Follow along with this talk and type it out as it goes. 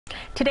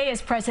Today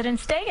is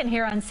President's Day, and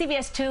here on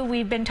CBS 2,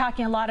 we've been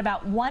talking a lot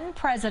about one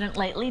president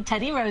lately,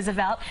 Teddy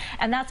Roosevelt,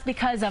 and that's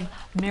because of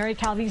Mary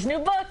Calvi's new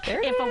book,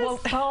 If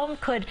a Poem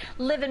Could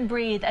Live and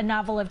Breathe, a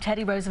novel of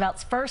Teddy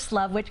Roosevelt's first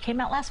love, which came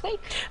out last week.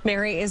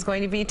 Mary is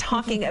going to be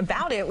talking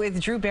about it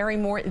with Drew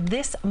Barrymore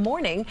this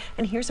morning,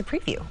 and here's a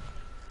preview.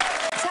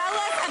 Tell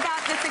us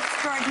about this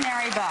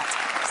extraordinary book.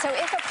 So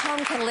If a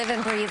Poem Could Live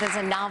and Breathe is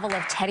a novel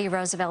of Teddy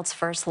Roosevelt's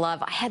first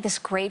love. I had this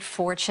great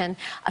fortune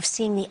of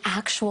seeing the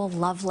actual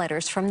love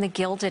letters from the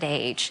Gilded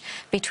Age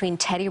between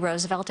Teddy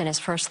Roosevelt and his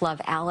first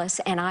love, Alice,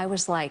 and I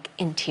was like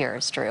in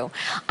tears, Drew.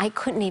 I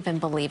couldn't even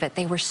believe it.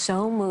 They were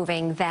so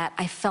moving that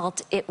I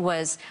felt it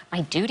was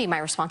my duty, my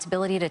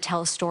responsibility to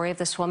tell a story of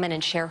this woman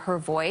and share her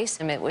voice,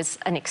 and it was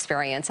an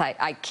experience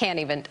I can't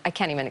even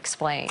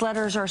explain.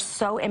 Letters are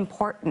so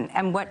important,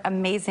 and what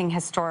amazing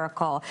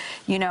historical,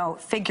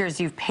 figures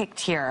you've picked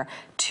here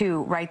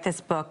to write this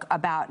book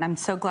about, and I'm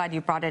so glad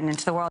you brought it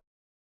into the world.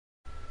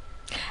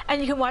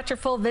 And you can watch your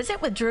full visit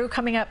with Drew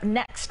coming up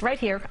next right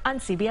here on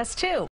CBS 2.